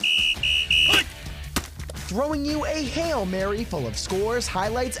throwing you a Hail Mary full of scores,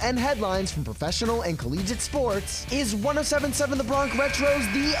 highlights, and headlines from professional and collegiate sports, is 107.7 The Bronx Retro's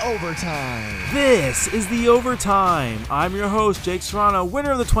The Overtime. This is The Overtime. I'm your host, Jake Serrano,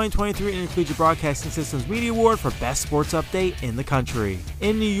 winner of the 2023 Intercollegiate Broadcasting Systems Media Award for Best Sports Update in the country.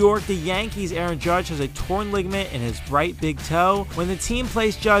 In New York, the Yankees' Aaron Judge has a torn ligament in his right big toe. When the team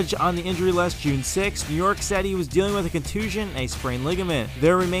placed Judge on the injury list June 6, New York said he was dealing with a contusion and a sprained ligament.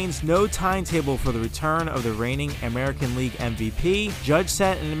 There remains no timetable for the return of the reigning American League MVP. Judge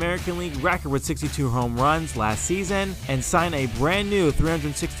set an American League record with 62 home runs last season and signed a brand new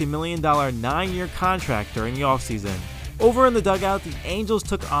 $360 million 9-year contract during the offseason. Over in the dugout, the Angels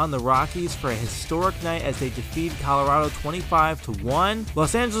took on the Rockies for a historic night as they defeated Colorado 25-1.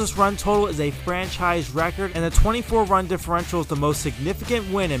 Los Angeles' run total is a franchise record, and the 24-run differential is the most significant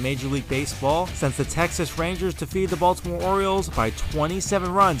win in Major League Baseball since the Texas Rangers defeated the Baltimore Orioles by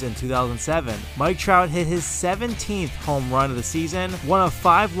 27 runs in 2007. Mike Trout hit his 17th home run of the season, one of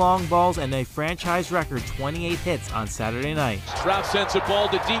 5 long balls, and a franchise record 28 hits on Saturday night. Trout sends a ball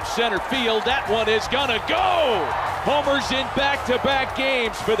to deep center field. That one is gonna go! Homers in back-to-back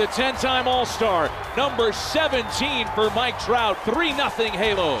games for the 10-time All-Star. Number 17 for Mike Trout. 3-0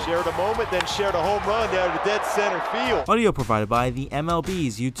 Halos. Shared a moment, then shared a home run down to dead center field. Audio provided by the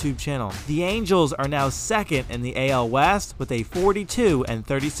MLB's YouTube channel. The Angels are now second in the AL West with a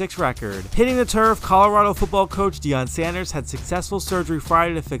 42-36 record. Hitting the turf, Colorado football coach Deion Sanders had successful surgery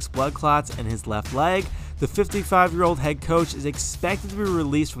Friday to fix blood clots in his left leg. The 55-year-old head coach is expected to be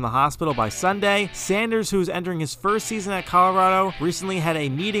released from the hospital by Sunday. Sanders, who is entering his first season at Colorado, recently had a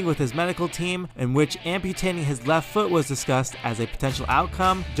meeting with his medical team in which amputating his left foot was discussed as a potential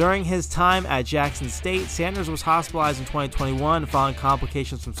outcome. During his time at Jackson State, Sanders was hospitalized in 2021 following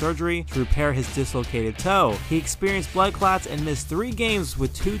complications from surgery to repair his dislocated toe. He experienced blood clots and missed 3 games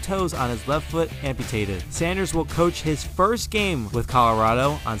with 2 toes on his left foot amputated. Sanders will coach his first game with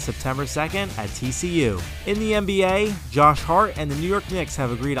Colorado on September 2nd at TCU. In the NBA, Josh Hart and the New York Knicks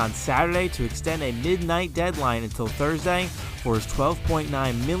have agreed on Saturday to extend a midnight deadline until Thursday for his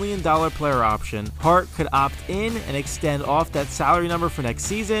 $12.9 million player option. Hart could opt in and extend off that salary number for next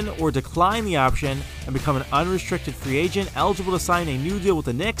season or decline the option and become an unrestricted free agent eligible to sign a new deal with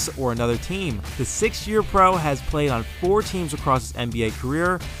the Knicks or another team. The 6-year pro has played on 4 teams across his NBA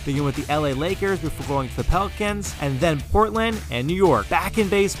career, beginning with the LA Lakers before going to the Pelicans, and then Portland and New York. Back in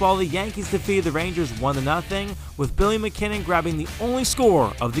baseball, the Yankees defeated the Rangers 1-0, with Billy McKinnon grabbing the only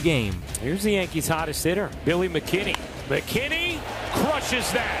score of the game. Here's the Yankees' hottest hitter, Billy McKinney. McKinney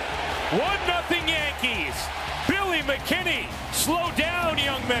crushes that. 1-0 Yankees. Billy McKinney, slow down,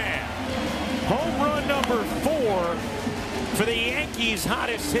 young man. Home run number 4 for the Yankees'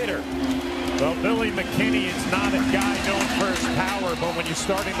 hottest hitter. Well, Billy McKinney is not a guy known for his power, but when you're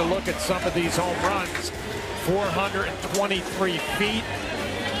starting to look at some of these home runs, 423 feet,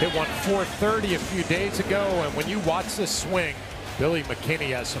 hit one 430 a few days ago, and when you watch this swing, Billy McKinney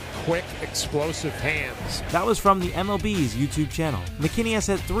has some quick, explosive hands. That was from the MLB's YouTube channel. McKinney has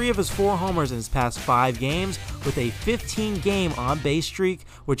hit 3 of his 4 homers in his past 5 games with a 15-game on-base streak,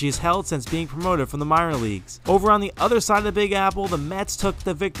 which he's held since being promoted from the minor leagues. Over on the other side of the Big Apple, the Mets took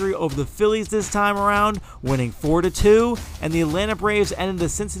the victory over the Phillies this time around, winning 4-2, and the Atlanta Braves ended the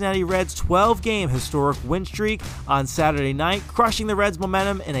Cincinnati Reds' 12-game historic win streak on Saturday night, crushing the Reds'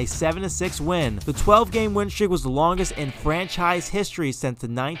 momentum in a 7-6 win. The 12-game win streak was the longest in franchise history since the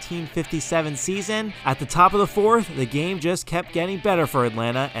 1957 season. At the top of the 4th, the game just kept getting better for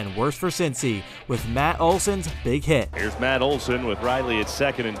Atlanta and worse for Cincy, with Matt Olson's big hit. Here's Matt Olson with Riley at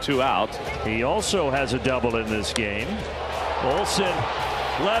second and 2 out. He also has a double in this game. Olson,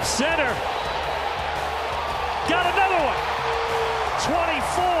 left center. Got another one.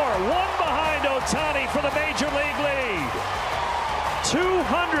 24, 1 behind Ohtani for the Major League lead.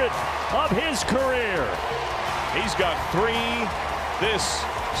 200th of his career. He's got 3 this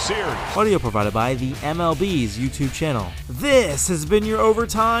series. Audio provided by the MLB's YouTube channel. This has been your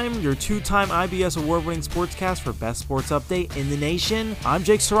Overtime, your 2-time IBS award-winning sportscast for Best Sports Update in the nation. I'm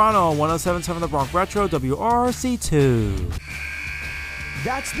Jake Serrano on 107.7 The Bronx Retro, WRC2.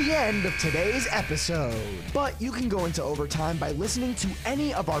 That's the end of today's episode. But you can go into Overtime by listening to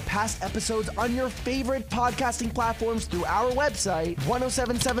any of our past episodes on your favorite podcasting platforms through our website,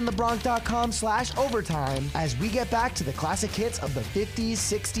 1077thebronx.com/overtime, as we get back to the classic hits of the 50s,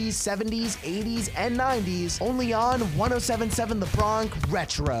 60s, 70s, 80s, and 90s, only on 1077 The Bronx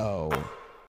Retro.